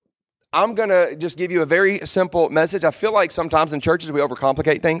I'm going to just give you a very simple message. I feel like sometimes in churches we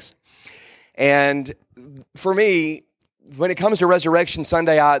overcomplicate things. And for me, when it comes to Resurrection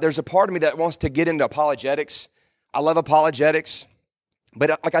Sunday, there's a part of me that wants to get into apologetics. I love apologetics.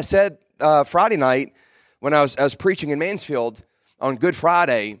 But like I said Friday night when I was preaching in Mansfield on Good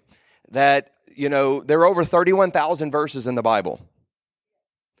Friday, that, there are over 31,000 verses in the Bible.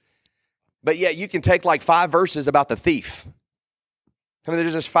 But yet you can take like 5 verses about the thief.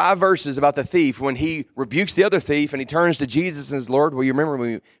 There's just 5 verses about the thief when he rebukes the other thief and he turns to Jesus and says, Lord, will you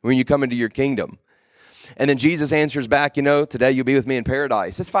remember when you come into your kingdom? And then Jesus answers back, today you'll be with me in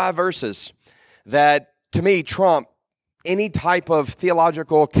paradise. It's 5 verses that, to me, trump any type of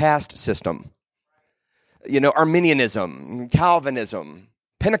theological caste system. Arminianism, Calvinism,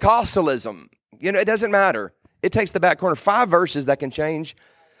 Pentecostalism. It doesn't matter. It takes the back corner. 5 verses that can change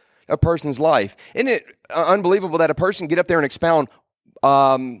a person's life. Isn't it unbelievable that a person get up there and expound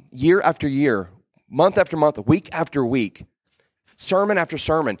year after year, month after month, week after week, sermon after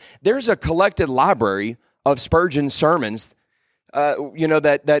sermon? There's a collected library of Spurgeon's sermons,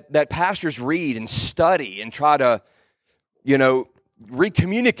 that pastors read and study and try to,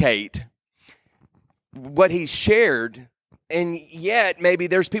 recommunicate what he shared. And yet maybe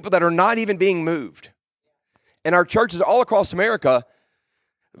there's people that are not even being moved. In our churches all across America,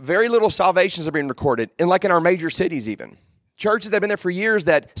 very little salvations are being recorded, and like in our major cities even. Churches that have been there for years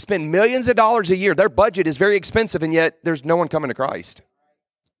that spend millions of dollars a year. Their budget is very expensive, and yet there's no one coming to Christ.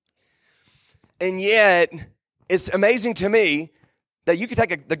 And yet, it's amazing to me that you could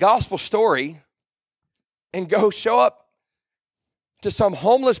take the gospel story and go show up to some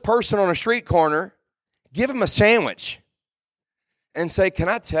homeless person on a street corner, give him a sandwich, and say, can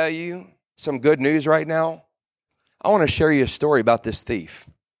I tell you some good news right now? I want to share you a story about this thief.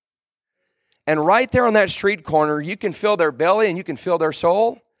 And right there on that street corner, you can fill their belly and you can fill their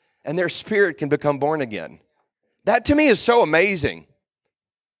soul, and their spirit can become born again. That to me is so amazing,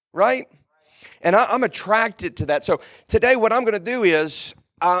 right? And I'm attracted to that. So today what I'm going to do is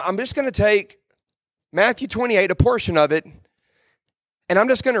I'm just going to take Matthew 28, a portion of it, and I'm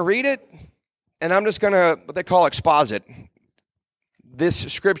just going to read it, and I'm just going to, what they call exposit,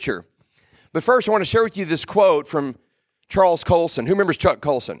 this scripture. But first I want to share with you this quote from Charles Colson. Who remembers Chuck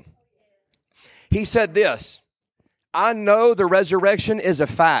Colson? He said this, I know the resurrection is a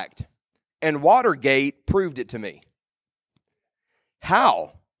fact, and Watergate proved it to me.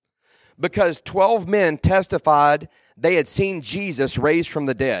 How? Because 12 men testified they had seen Jesus raised from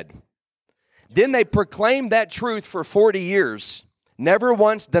the dead. Then they proclaimed that truth for 40 years, never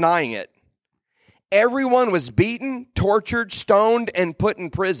once denying it. Everyone was beaten, tortured, stoned, and put in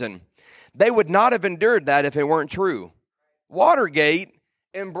prison. They would not have endured that if it weren't true. Watergate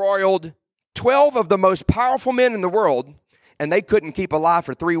embroiled 12 of the most powerful men in the world, and they couldn't keep alive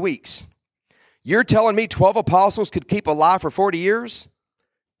for 3 weeks. You're telling me 12 apostles could keep alive for 40 years?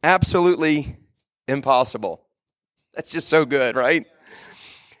 Absolutely impossible. That's just so good, right?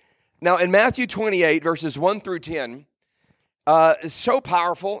 Now, in Matthew 28, verses 1 through 10, it's so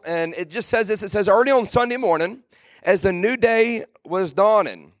powerful, and it just says this. It says, early on Sunday morning, as the new day was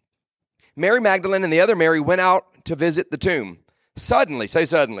dawning, Mary Magdalene and the other Mary went out to visit the tomb. Suddenly, say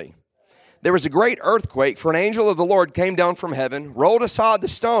suddenly, there was a great earthquake, for an angel of the Lord came down from heaven, rolled aside the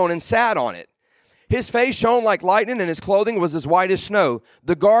stone, and sat on it. His face shone like lightning, and his clothing was as white as snow.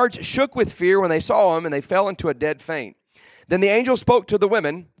 The guards shook with fear when they saw him, and they fell into a dead faint. Then the angel spoke to the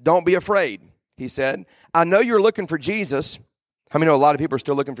women. Don't be afraid, he said. I know you're looking for Jesus. How many know a lot of people are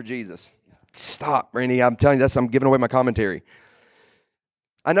still looking for Jesus? Stop, Randy. I'm telling you, I'm giving away my commentary.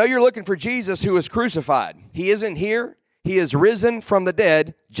 I know you're looking for Jesus who was crucified. He isn't here. He is risen from the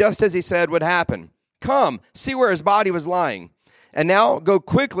dead, just as he said would happen. Come, see where his body was lying. And now go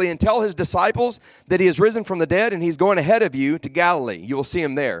quickly and tell his disciples that he is risen from the dead, and he's going ahead of you to Galilee. You will see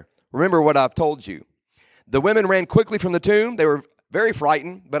him there. Remember what I've told you. The women ran quickly from the tomb. They were very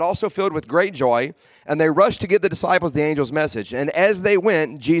frightened, but also filled with great joy, and they rushed to give the disciples the angel's message. And as they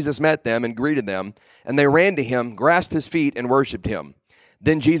went, Jesus met them and greeted them, and they ran to him, grasped his feet, and worshiped him.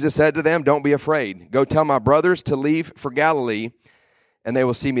 Then Jesus said to them, don't be afraid. Go tell my brothers to leave for Galilee, and they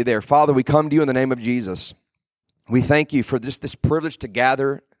will see me there. Father, we come to you in the name of Jesus. We thank you for this privilege to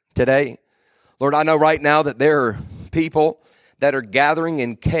gather today. Lord, I know right now that there are people that are gathering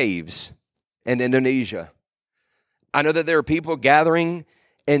in caves in Indonesia. I know that there are people gathering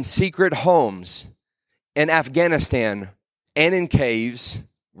in secret homes in Afghanistan and in caves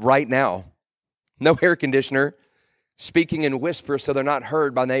right now. No air conditioner, speaking in whispers so they're not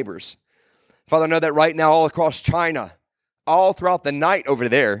heard by neighbors. Father, I know that right now all across China, all throughout the night over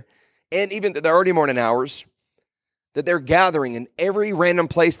there, and even the early morning hours, that they're gathering in every random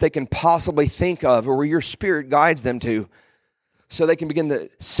place they can possibly think of or where your Spirit guides them to, so they can begin to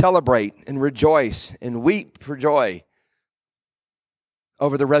celebrate and rejoice and weep for joy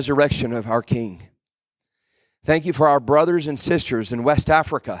over the resurrection of our King. Thank you for our brothers and sisters in West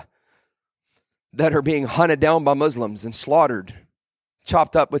Africa that are being hunted down by Muslims and slaughtered,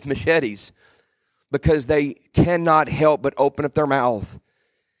 chopped up with machetes, because they cannot help but open up their mouth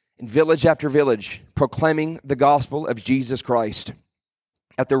in village after village, proclaiming the gospel of Jesus Christ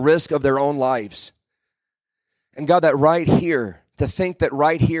at the risk of their own lives. And God, that right here, to think that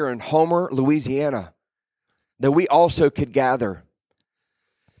right here in Homer, Louisiana, that we also could gather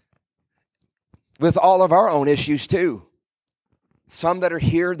with all of our own issues too. Some that are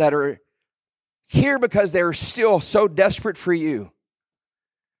here because they're still so desperate for you,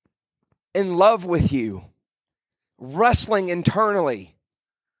 in love with you, wrestling internally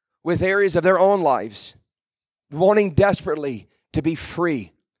with areas of their own lives, wanting desperately to be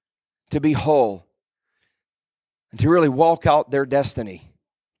free, to be whole, and to really walk out their destiny.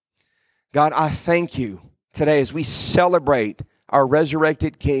 God, I thank you today as we celebrate our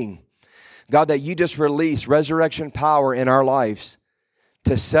resurrected King. God, that you just release resurrection power in our lives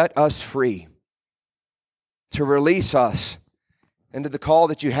to set us free, to release us into the call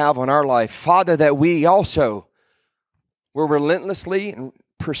that you have on our life. Father, that we also will relentlessly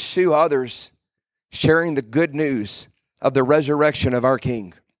pursue others, sharing the good news of the resurrection of our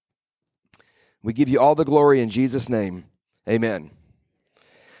King. We give you all the glory in Jesus' name. Amen. It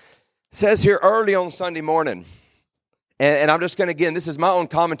says here early on Sunday morning, and I'm just going to, again, this is my own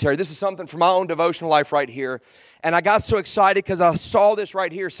commentary. This is something from my own devotional life right here. And I got so excited because I saw this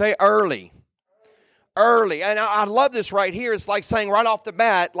right here. Say early. Early. And I love this right here. It's like saying right off the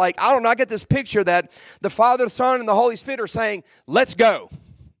bat, like, I don't know, I get this picture that the Father, the Son, and the Holy Spirit are saying, let's go.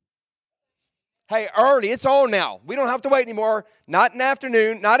 Hey, early, it's on now. We don't have to wait anymore. Not in the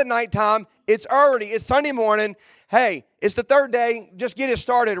afternoon, not at nighttime. It's early. It's Sunday morning. Hey, it's the third day. Just get it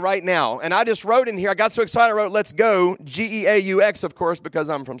started right now. And I just wrote in here, I got so excited, I wrote, let's go. G-E-A-U-X, of course, because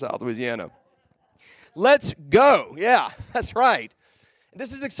I'm from South Louisiana. Let's go. Yeah, that's right.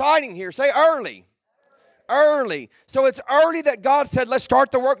 This is exciting here. Say early. Early. So it's early that God said, let's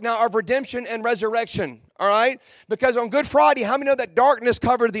start the work now of redemption and resurrection. All right? Because on Good Friday, how many know that darkness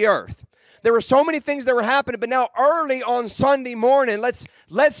covered the earth? There were so many things that were happening, but now early on Sunday morning,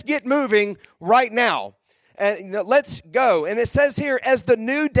 let's get moving right now. And let's go. And it says here, as the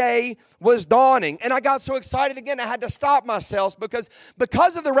new day was dawning. And I got so excited again, I had to stop myself because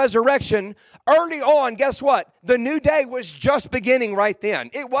of the resurrection, early on, guess what? The new day was just beginning right then.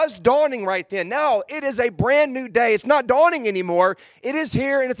 It was dawning right then. Now it is a brand new day. It's not dawning anymore. It is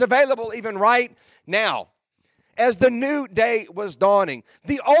here and it's available even right now. As the new day was dawning,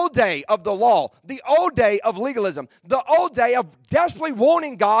 the old day of the law, the old day of legalism, the old day of desperately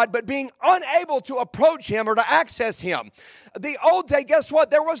wanting God but being unable to approach Him or to access Him. The old day, guess what?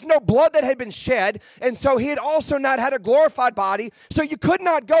 There was no blood that had been shed, and so He had also not had a glorified body, so you could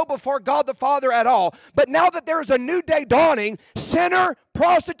not go before God the Father at all. But now that there is a new day dawning, sinner,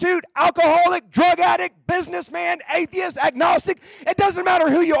 prostitute, alcoholic, drug addict, businessman, atheist, agnostic, it doesn't matter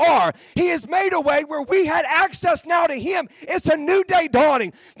who you are. He has made a way where we had access now to Him. It's a new day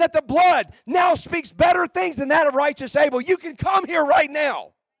dawning, that the blood now speaks better things than that of righteous Abel. You can come here right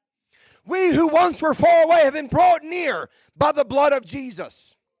now. We who once were far away have been brought near by the blood of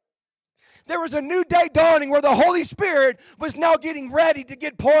Jesus. There was a new day dawning where the Holy Spirit was now getting ready to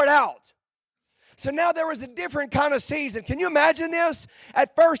get poured out. So now there was a different kind of season. Can you imagine this?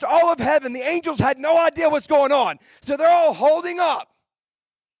 At first, all of heaven, the angels had no idea what's going on. So they're all holding up.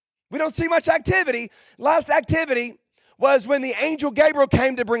 We don't see much activity. Last activity was when the angel Gabriel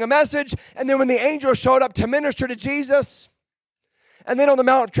came to bring a message, and then when the angel showed up to minister to Jesus, and then on the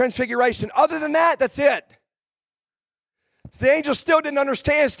Mount of Transfiguration. Other than that, that's it. So the angels still didn't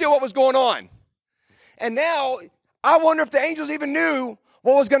understand what was going on. And now, I wonder if the angels even knew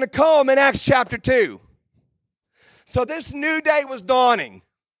what was going to come in Acts chapter 2. So this new day was dawning.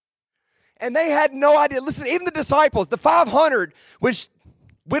 And they had no idea. Listen, even the disciples, the 500, which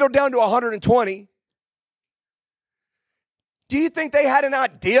whittled down to 120. Do you think they had an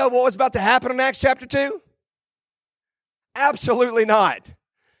idea of what was about to happen in Acts chapter 2? Absolutely not.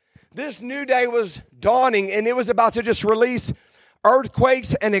 This new day was dawning, and it was about to just release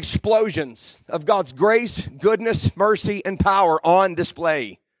earthquakes and explosions of God's grace, goodness, mercy, and power on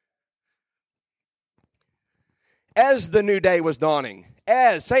display. As the new day was dawning,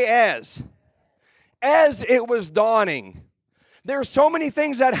 as it was dawning, there are so many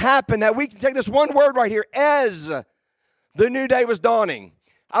things that happen that we can take this one word right here, as the new day was dawning.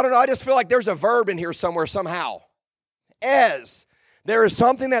 I don't know, I just feel like there's a verb in here somewhere somehow. as. There is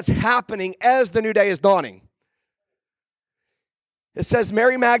something that's happening as the new day is dawning. It says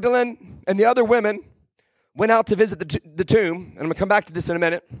Mary Magdalene and the other women went out to visit the tomb. And I'm going to come back to this in a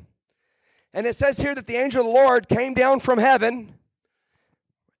minute. And it says here that the angel of the Lord came down from heaven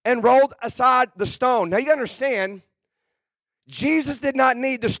and rolled aside the stone. Now you understand, Jesus did not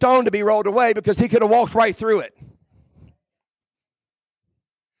need the stone to be rolled away because he could have walked right through it.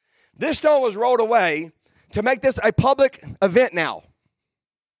 This stone was rolled away to make this a public event now.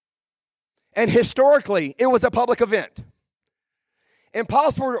 And historically, it was a public event.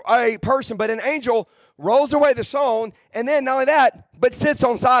 Impossible for a person, but an angel rolls away the stone, and then not only that, but sits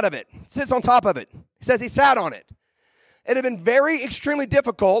on top of it. He says he sat on it. It had been very, extremely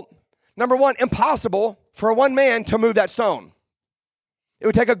difficult, number one, impossible for one man to move that stone. It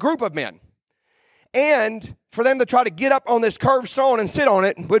would take a group of men. And for them to try to get up on this curved stone and sit on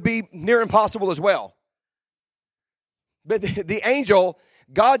it would be near impossible as well. But the angel,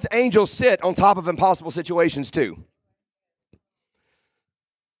 God's angels sit on top of impossible situations too.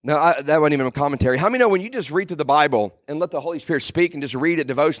 Now, that wasn't even a commentary. How many know when you just read through the Bible and let the Holy Spirit speak and just read it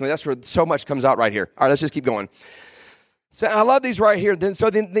devotionally, that's where so much comes out right here. All right, let's just keep going. So I love these right here. Then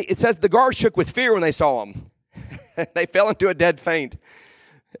it says the guards shook with fear when they saw him. They fell into a dead faint.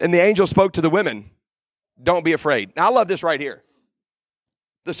 And the angel spoke to the women, don't be afraid. Now, I love this right here.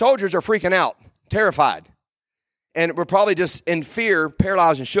 The soldiers are freaking out, terrified. And we're probably just in fear,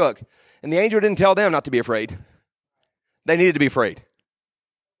 paralyzed and shook. And the angel didn't tell them not to be afraid. They needed to be afraid.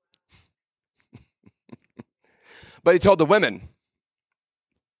 But he told the women,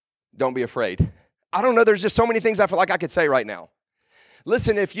 don't be afraid. I don't know, there's just so many things I feel like I could say right now.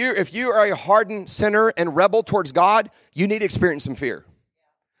 Listen, if you are a hardened sinner and rebel towards God, you need to experience some fear.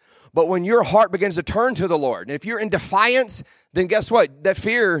 But when your heart begins to turn to the Lord, and if you're in defiance, then guess what? That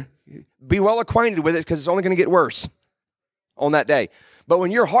fear, be well acquainted with it because it's only going to get worse on that day. But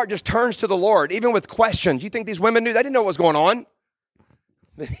when your heart just turns to the Lord, even with questions, you think these women knew? They didn't know what was going on.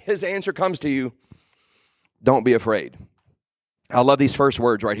 His answer comes to you, don't be afraid. I love these first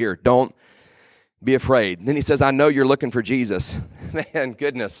words right here. Don't be afraid. Then he says, I know you're looking for Jesus. Man,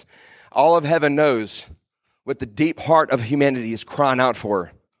 goodness. All of heaven knows what the deep heart of humanity is crying out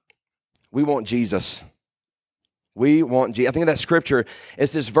for. We want Jesus. We want Jesus. I think of that scripture.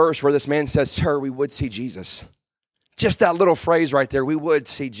 It's this verse where this man says, sir, we would see Jesus. Just that little phrase right there, we would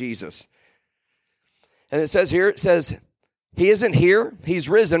see Jesus. And it says here, he isn't here. He's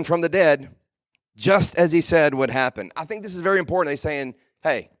risen from the dead, just as he said would happen. I think this is very important. He's saying,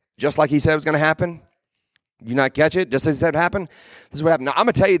 hey, just like he said was going to happen, you not catch it? Just as he said would happen, this is what happened. Now, I'm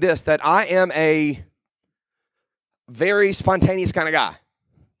going to tell you this, that I am a very spontaneous kind of guy,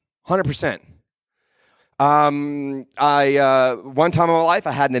 100%. One time in my life,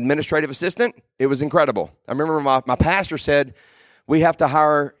 I had an administrative assistant. It was incredible. I remember my pastor said, we have to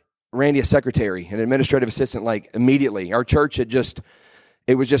hire Randy a secretary, an administrative assistant, like immediately. Our church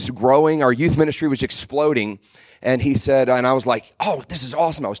it was just growing. Our youth ministry was exploding. And he said, and I was like, oh, this is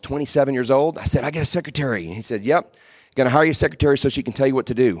awesome. I was 27 years old. I said, I get a secretary. And he said, yep, going to hire you a secretary so she can tell you what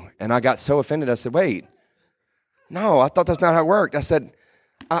to do. And I got so offended. I said, wait, no, I thought that's not how it worked. I said,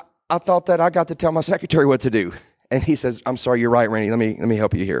 I thought that I got to tell my secretary what to do. And he says, I'm sorry, you're right, Randy. Let me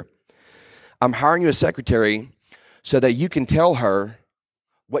help you here. I'm hiring you a secretary so that you can tell her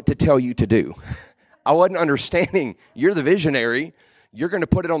what to tell you to do. I wasn't understanding. You're the visionary. You're going to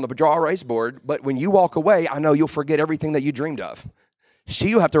put it on the draw erase board, but when you walk away, I know you'll forget everything that you dreamed of.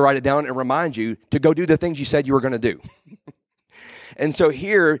 She'll have to write it down and remind you to go do the things you said you were going to do. And so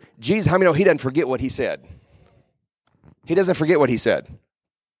here, Jesus, how many know he doesn't forget what he said? He doesn't forget what he said.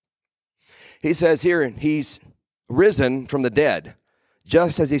 He says here, he's risen from the dead,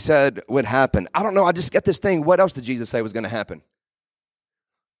 just as he said would happen. I don't know, I just get this thing. What else did Jesus say was going to happen?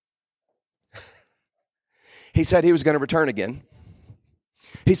 He said he was going to return again.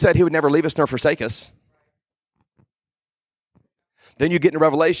 He said he would never leave us nor forsake us. Then you get into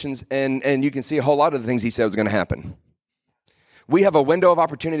Revelations and you can see a whole lot of the things he said was going to happen. We have a window of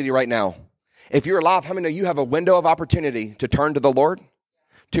opportunity right now. If you're alive, how many know you have a window of opportunity to turn to the Lord,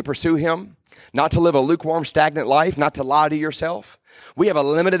 to pursue him, not to live a lukewarm, stagnant life, not to lie to yourself? We have a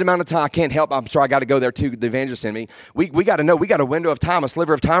limited amount of time. I can't help. I'm sorry, I got to go there too. The evangelist in me. We got to know we got a window of time, a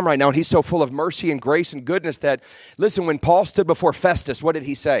sliver of time right now, and he's so full of mercy and grace and goodness that, listen, when Paul stood before Festus, what did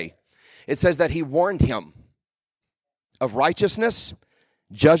he say? It says that he warned him of righteousness,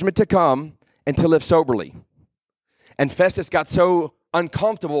 judgment to come, and to live soberly. And Festus got so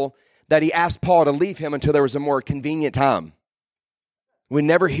uncomfortable that he asked Paul to leave him until there was a more convenient time. We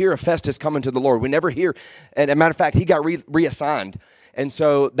never hear of Festus coming to the Lord. We never hear, and as a matter of fact, he got reassigned. And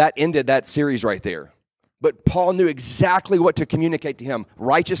so that ended that series right there. But Paul knew exactly what to communicate to him.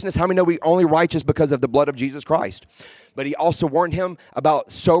 Righteousness, how many know we only righteous because of the blood of Jesus Christ? But he also warned him about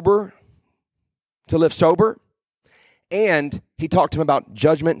to live sober. And he talked to him about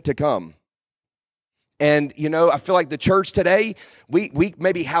judgment to come. And, I feel like the church today, we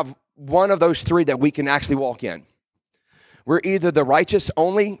maybe have one of those three that we can actually walk in. We're either the righteous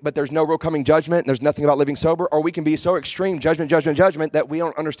only, but there's no real coming judgment, and there's nothing about living sober, or we can be so extreme, judgment, that we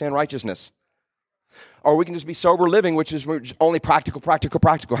don't understand righteousness. Or we can just be sober living, which is only practical.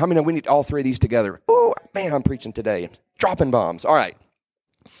 How many know we need all three of these together? Oh, man, I'm preaching today. Dropping bombs. All right.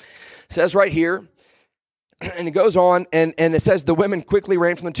 It says right here, and it goes on, and it says the women quickly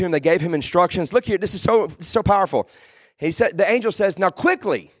ran from the tomb. They gave him instructions. Look here, this is so powerful. The angel says, now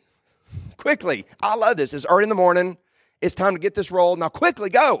quickly. I love this. It's early in the morning. It's time to get this rolled. Now quickly,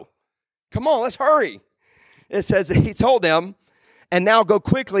 go. Come on, let's hurry. It says he told them, and now go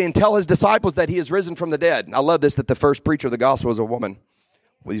quickly and tell his disciples that he is risen from the dead. I love this, that the first preacher of the gospel is a woman.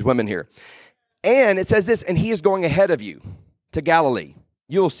 Well, these women here. And it says this, and he is going ahead of you to Galilee.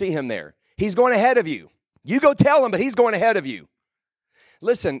 You'll see him there. He's going ahead of you. You go tell him, but he's going ahead of you.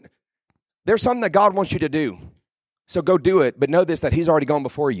 Listen, there's something that God wants you to do. So go do it, but know this, that he's already gone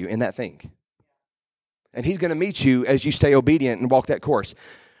before you in that thing. And he's going to meet you as you stay obedient and walk that course.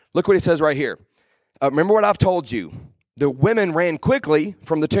 Look what he says right here. Remember what I've told you. The women ran quickly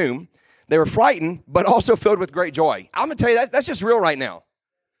from the tomb. They were frightened, but also filled with great joy. I'm going to tell you, that's just real right now.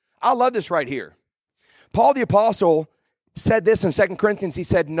 I love this right here. Paul the apostle said this in 2 Corinthians. He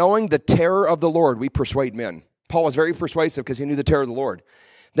said, knowing the terror of the Lord, we persuade men. Paul was very persuasive because he knew the terror of the Lord.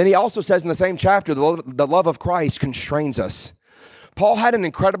 Then he also says in the same chapter, the love of Christ constrains us. Paul had an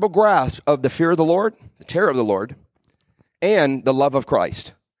incredible grasp of the fear of the Lord, the terror of the Lord, and the love of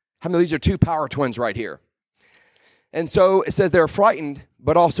Christ. How many of these are two power twins right here? And so it says they're frightened,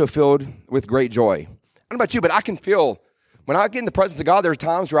 but also filled with great joy. I don't know about you, but I can feel, when I get in the presence of God, there are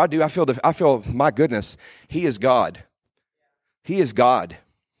times where I feel, my goodness, he is God. He is God,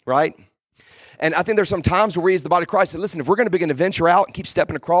 right? And I think there's some times where we as the body of Christ say, listen, if we're going to begin to venture out and keep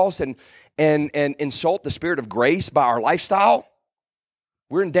stepping across and insult the spirit of grace by our lifestyle,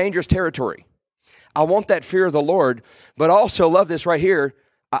 we're in dangerous territory. I want that fear of the Lord, but also love this right here.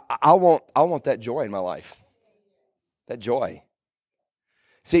 I want that joy in my life. That joy.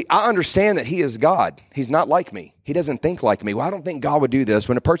 See, I understand that he is God. He's not like me. He doesn't think like me. Well, I don't think God would do this.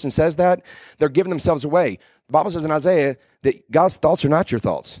 When a person says that, they're giving themselves away. The Bible says in Isaiah that God's thoughts are not your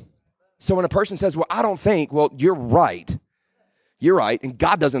thoughts. So when a person says, well, I don't think, well, you're right. You're right, and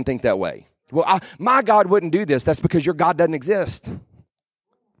God doesn't think that way. Well, my God wouldn't do this. That's because your God doesn't exist.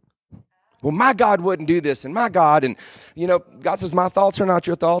 Well, my God wouldn't do this, and my God, and, God says, my thoughts are not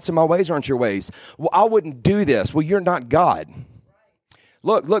your thoughts, and my ways aren't your ways. Well, I wouldn't do this. Well, you're not God.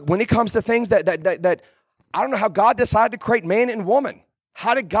 Look, when it comes to things that I don't know how God decided to create man and woman.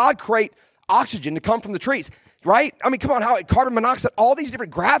 How did God create oxygen to come from the trees, right? I mean, come on, how carbon monoxide, all these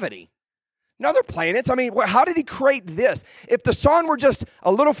different gravity. And other planets, I mean, how did he create this? If the sun were just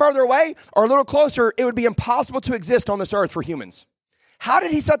a little further away or a little closer, it would be impossible to exist on this earth for humans. How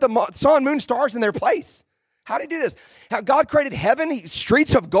did he set the sun, moon, stars in their place? How did he do this? How God created heaven,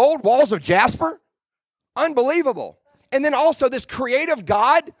 streets of gold, walls of jasper? Unbelievable. And then also this creative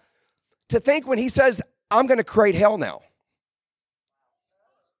God, to think when he says, I'm going to create hell now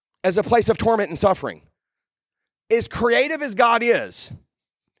as a place of torment and suffering. As creative as God is,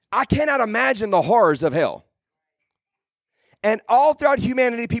 I cannot imagine the horrors of hell. And all throughout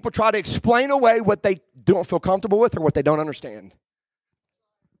humanity, people try to explain away what they don't feel comfortable with or what they don't understand.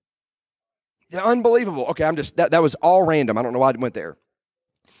 Yeah, unbelievable. Okay, that was all random. I don't know why I went there.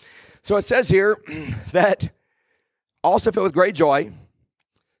 So it says here that also filled with great joy.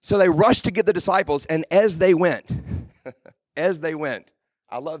 So they rushed to get the disciples, and as they went,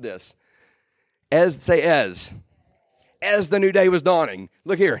 I love this. As the new day was dawning.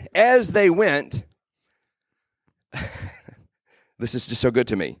 Look here, as they went, this is just so good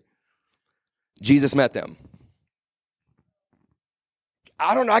to me. Jesus met them.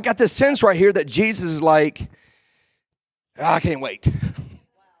 I don't know, I got this sense right here that Jesus is like, I can't wait.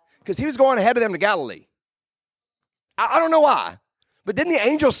 Because he was going ahead of them to Galilee. I don't know why. But didn't the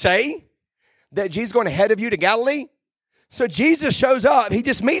angel say that Jesus is going ahead of you to Galilee? So Jesus shows up. He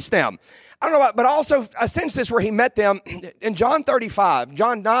just meets them. I don't know why, but also I sense this where he met them. In John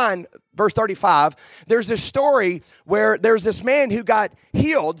 9, verse 35, there's this story where there's this man who got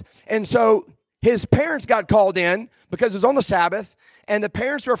healed. And so his parents got called in because it was on the Sabbath. And the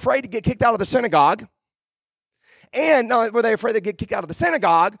parents were afraid to get kicked out of the synagogue. And not only were they afraid to get kicked out of the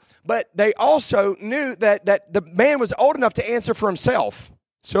synagogue, but they also knew that the man was old enough to answer for himself.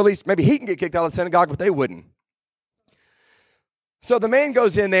 So at least maybe he can get kicked out of the synagogue, but they wouldn't. So the man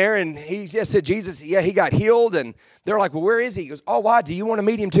goes in there and he just said, Jesus, yeah, he got healed. And they're like, well, where is he? He goes, oh, why? Do you want to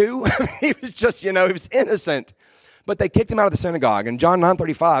meet him too? He was just, he was innocent. But they kicked him out of the synagogue. In John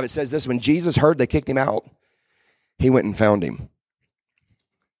 9:35, it says this, when Jesus heard they kicked him out, he went and found him.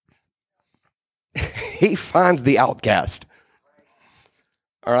 He finds the outcast.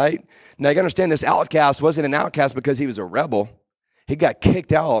 All right? Now you got to understand this outcast wasn't an outcast because he was a rebel. He got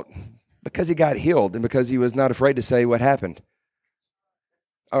kicked out because he got healed and because he was not afraid to say what happened.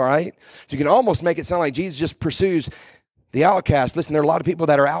 All right? So you can almost make it sound like Jesus just pursues the outcast. Listen, there are a lot of people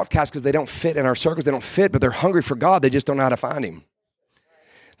that are outcasts because they don't fit in our circles. They don't fit, but they're hungry for God. They just don't know how to find him.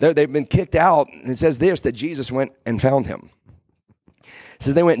 They've been kicked out. And it says this, that Jesus went and found him. It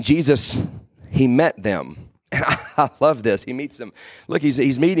says they went, Jesus, he met them. And I love this. He meets them. Look,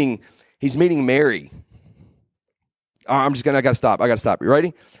 he's meeting Mary. I got to stop. You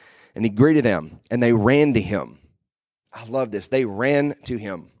ready? And he greeted them and they ran to him. I love this. They ran to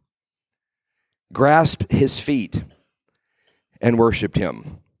him, grasped his feet, and worshiped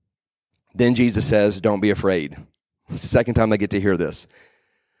him. Then Jesus says, don't be afraid. It's the second time they get to hear this.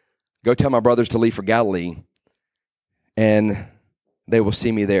 Go tell my brothers to leave for Galilee, and they will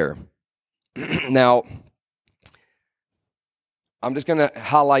see me there. Now, I'm just going to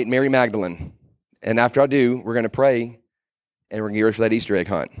highlight Mary Magdalene. And after I do, we're going to pray, and we're going to get ready for that Easter egg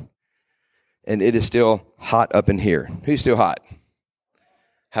hunt. And it is still hot up in here. Who's still hot?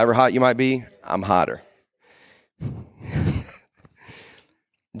 However hot you might be, I'm hotter.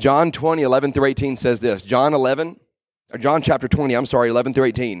 John 20, 11 through 18 says this. John chapter 20, 11 through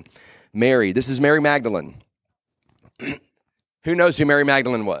 18. Mary, this is Mary Magdalene. Who knows who Mary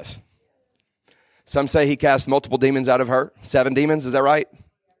Magdalene was? Some say he cast multiple demons out of her. 7 demons, is that right?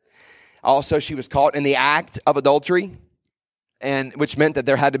 Also, she was caught in the act of adultery, and which meant that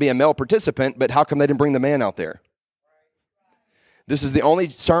there had to be a male participant, but how come they didn't bring the man out there? This is the only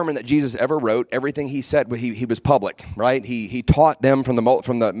sermon that Jesus ever wrote. Everything he said, he was public, right? He taught them from the mount,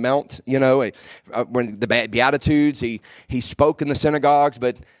 when the Beatitudes. He spoke in the synagogues,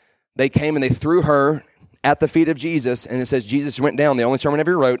 but they came and they threw her at the feet of Jesus, and it says Jesus went down. The only sermon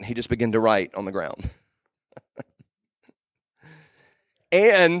ever wrote, and he just began to write on the ground.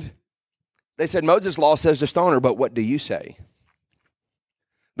 And they said, Moses' law says to stone her, but what do you say?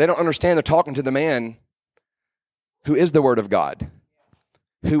 They don't understand they're talking to the man who is the Word of God.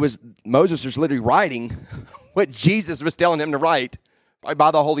 Moses was literally writing what Jesus was telling him to write by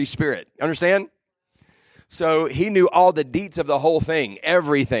the Holy Spirit. Understand? So he knew all the deets of the whole thing,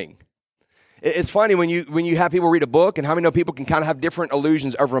 everything. It's funny when you have people read a book, and how many know people can kind of have different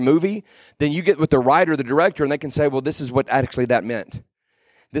illusions over a movie. Then you get with the writer, the director, and they can say, well, this is what actually that meant.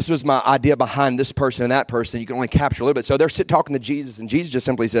 This was my idea behind this person and that person. You can only capture a little bit. So they're talking to Jesus, and Jesus just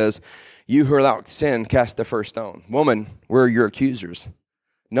simply says, you who are without sin, cast the first stone. Woman, where are your accusers?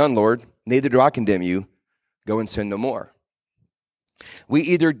 None, Lord. Neither do I condemn you. Go and sin no more. We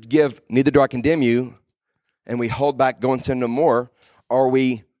either give, neither do I condemn you, and we hold back, go and sin no more, or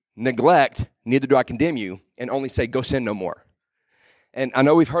we neglect, neither do I condemn you, and only say, go sin no more. And I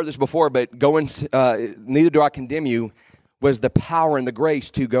know we've heard this before, but neither do I condemn you was the power and the grace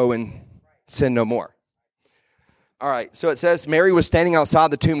to go and sin no more. All right, so it says, Mary was standing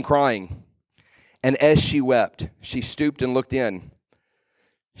outside the tomb crying, and as she wept, she stooped and looked in.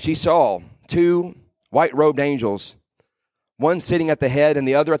 She saw 2 white-robed angels, one sitting at the head and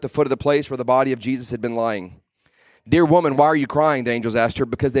the other at the foot of the place where the body of Jesus had been lying. Dear woman, why are you crying? The angels asked her.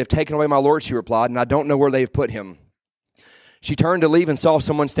 Because they have taken away my Lord, she replied, and I don't know where they have put him. She turned to leave and saw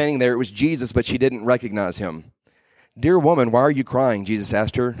someone standing there. It was Jesus, but she didn't recognize him. Dear woman, why are you crying? Jesus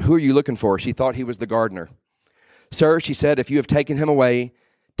asked her. Who are you looking for? She thought he was the gardener. Sir, she said, if you have taken him away,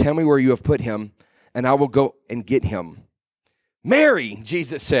 tell me where you have put him, and I will go and get him. Mary,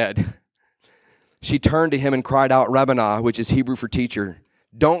 Jesus said. She turned to him and cried out, Rabboni, which is Hebrew for teacher.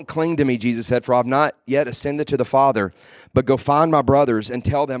 Don't cling to me, Jesus said, for I have not yet ascended to the Father, but go find my brothers and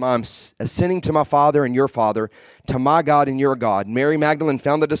tell them I'm ascending to my Father and your Father, to my God and your God. Mary Magdalene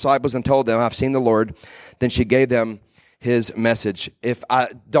found the disciples and told them, I've seen the Lord. Then she gave them his message. If I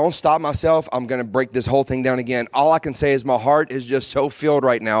don't stop myself, I'm going to break this whole thing down again. All I can say is my heart is just so filled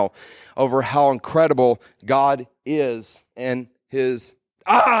right now over how incredible God is and his,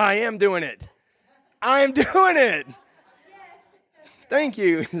 I am doing it. I am doing it. Thank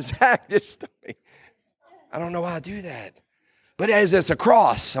you, Zach. I don't know why I do that. But as it's a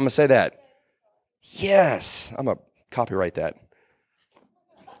cross, I'm going to say that. Yes. I'm going to copyright that.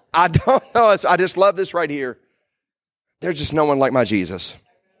 I don't know. I just love this right here. There's just no one like my Jesus.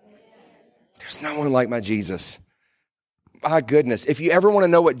 There's no one like my Jesus. My goodness, if you ever want to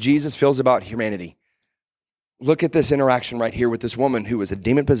know what Jesus feels about humanity, look at this interaction right here with this woman who was a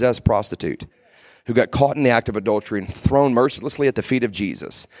demon-possessed prostitute who got caught in the act of adultery and thrown mercilessly at the feet of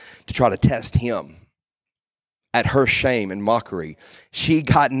Jesus to try to test him at her shame and mockery. She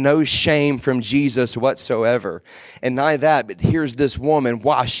got no shame from Jesus whatsoever. And not that, but here's this woman.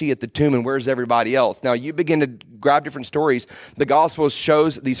 Why is she at the tomb and where's everybody else? Now you begin to grab different stories. The Gospels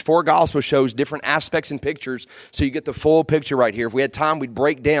shows, these 4 Gospels shows different aspects and pictures. So you get the full picture right here. If we had time, we'd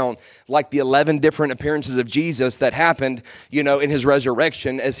break down like the 11 different appearances of Jesus that happened, in his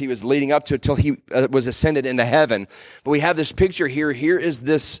resurrection as he was leading up to it till he was ascended into heaven. But we have this picture here. Here is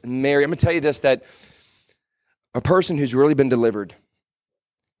this Mary. I'm going to tell you this, that a person who's really been delivered,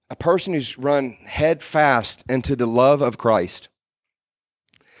 a person who's run head fast into the love of Christ,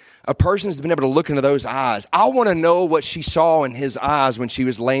 a person who's been able to look into those eyes. I want to know what she saw in his eyes when she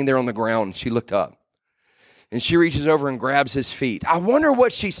was laying there on the ground and she looked up. And she reaches over and grabs his feet. I wonder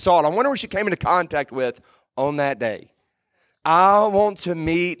what she saw. I wonder what she came into contact with on that day. I want to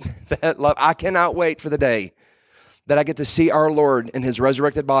meet that love. I cannot wait for the day that I get to see our Lord in his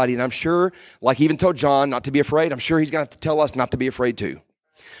resurrected body. And I'm sure, like he even told John not to be afraid, I'm sure he's going to have to tell us not to be afraid too.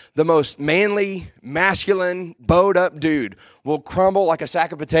 The most manly, masculine, bowed up dude will crumble like a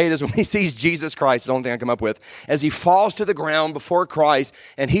sack of potatoes when he sees Jesus Christ, is the only thing I come up with, as he falls to the ground before Christ.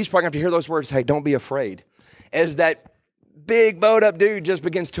 And he's probably going to have to hear those words, hey, don't be afraid. As that big bowed up dude just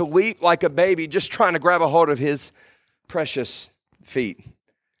begins to weep like a baby, just trying to grab a hold of his precious feet.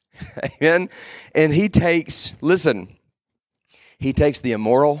 Amen. And he takes the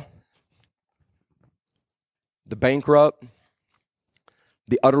immoral, the bankrupt,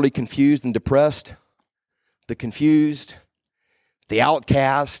 the utterly confused and depressed, the confused, the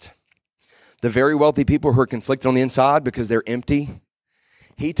outcast, the very wealthy people who are conflicted on the inside because they're empty.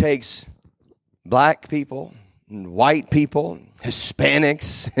 He takes black people and white people,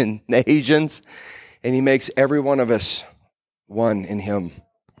 Hispanics and Asians, and he makes every one of us one in him.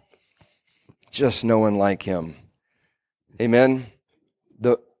 Just no one like him. Amen.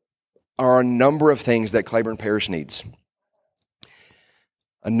 There are a number of things that Claiborne Parish needs.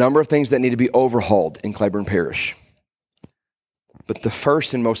 A number of things that need to be overhauled in Claiborne Parish. But the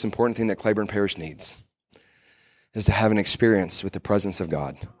first and most important thing that Claiborne Parish needs is to have an experience with the presence of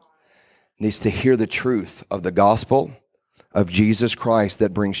God. It needs to hear the truth of the gospel of Jesus Christ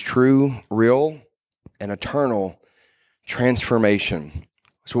that brings true, real, and eternal transformation.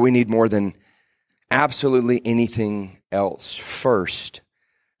 That's what we need more than absolutely anything else first.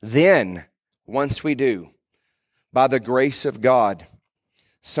 Then, once we do, by the grace of God,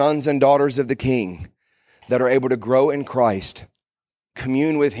 sons and daughters of the King that are able to grow in Christ,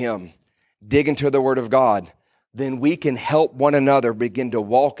 commune with him, dig into the Word of God, then we can help one another begin to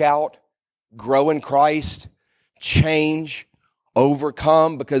walk out, grow in Christ, change,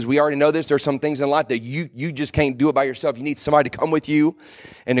 overcome, because we already know this. There's some things in life that you just can't do it by yourself. You need somebody to come with you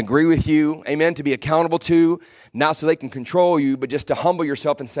and agree with you, amen, to be accountable to, not so they can control you, but just to humble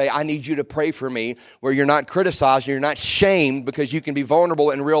yourself and say, I need you to pray for me, where you're not criticized, you're not shamed, because you can be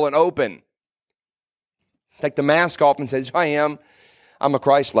vulnerable and real and open. Take the mask off and say, I am. I'm a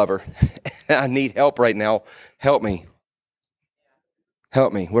Christ lover. I need help right now. Help me.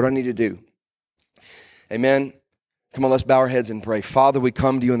 Help me. What do I need to do? Amen. Come on, let's bow our heads and pray. Father, we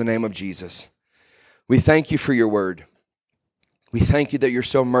come to you in the name of Jesus. We thank you for your word. We thank you that you're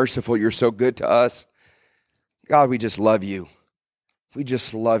so merciful. You're so good to us. God, we just love you. We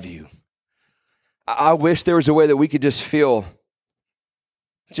just love you. I wish there was a way that we could just feel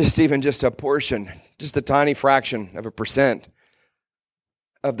even just a portion, just a tiny fraction of a percent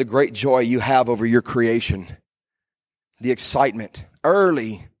of the great joy you have over your creation. The excitement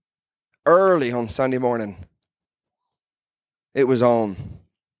early on Sunday morning. It was on.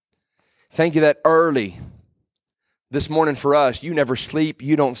 Thank you that early this morning for us, you never sleep,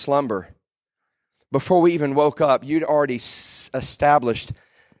 you don't slumber. Before we even woke up, you'd already established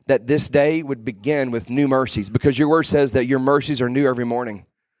that this day would begin with new mercies, because your word says that your mercies are new every morning.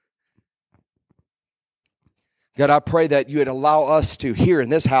 God, I pray that you would allow us to, here in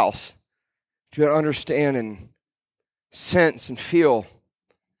this house, to understand and sense and feel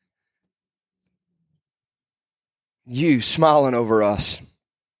you smiling over us.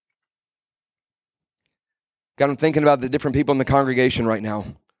 God, I'm thinking about the different people in the congregation right now.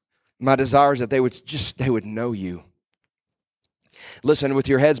 My desire is that they would know you. Listen, with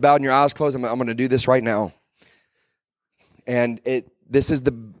your heads bowed and your eyes closed, I'm going to do this right now. And this is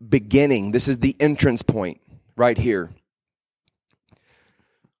the beginning. This is the entrance point right here.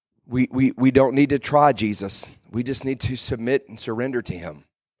 We don't need to try Jesus. We just need to submit and surrender to him.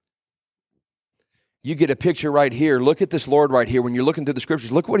 You get a picture right here. Look at this Lord right here. When you're looking through the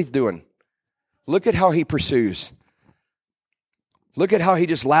scriptures, look what he's doing. Look at how he pursues. Look at how he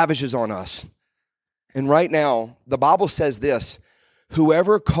just lavishes on us. And right now, the Bible says this,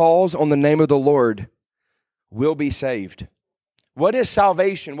 whoever calls on the name of the Lord will be saved. What is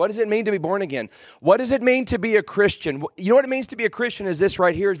salvation? What does it mean to be born again? What does it mean to be a Christian? You know what it means to be a Christian is this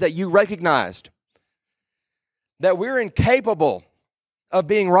right here, is that you recognized that we're incapable of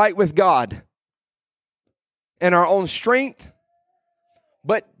being right with God in our own strength,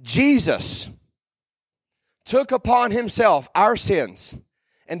 but Jesus took upon himself our sins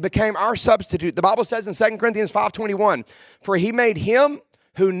and became our substitute. The Bible says in 2 Corinthians 5:21, for he made him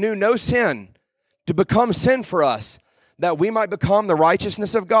who knew no sin to become sin for us, that we might become the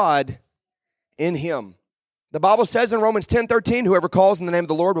righteousness of God in him. The Bible says in Romans 10:13, whoever calls in the name of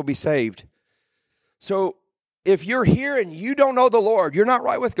the Lord will be saved. So if you're here and you don't know the Lord, you're not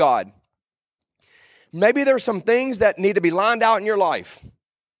right with God. Maybe there's some things that need to be lined out in your life.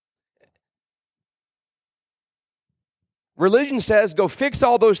 Religion says, go fix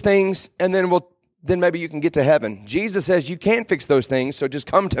all those things, and then maybe you can get to heaven. Jesus says, you can't fix those things, so just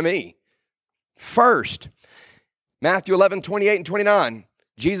come to me first. Matthew 11:28 and 29.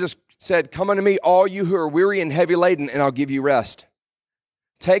 Jesus said, come unto me, all you who are weary and heavy laden, and I'll give you rest.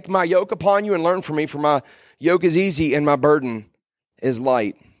 Take my yoke upon you and learn from me, for my yoke is easy and my burden is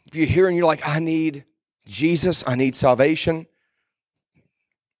light. If you're here and you're like, I need Jesus, I need salvation,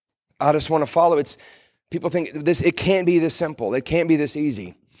 I just want to follow. People think it can't be this simple. It can't be this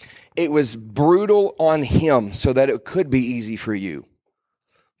easy. It was brutal on him so that it could be easy for you.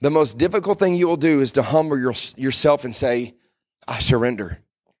 The most difficult thing you will do is to humble yourself and say, I surrender.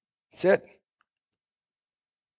 That's it.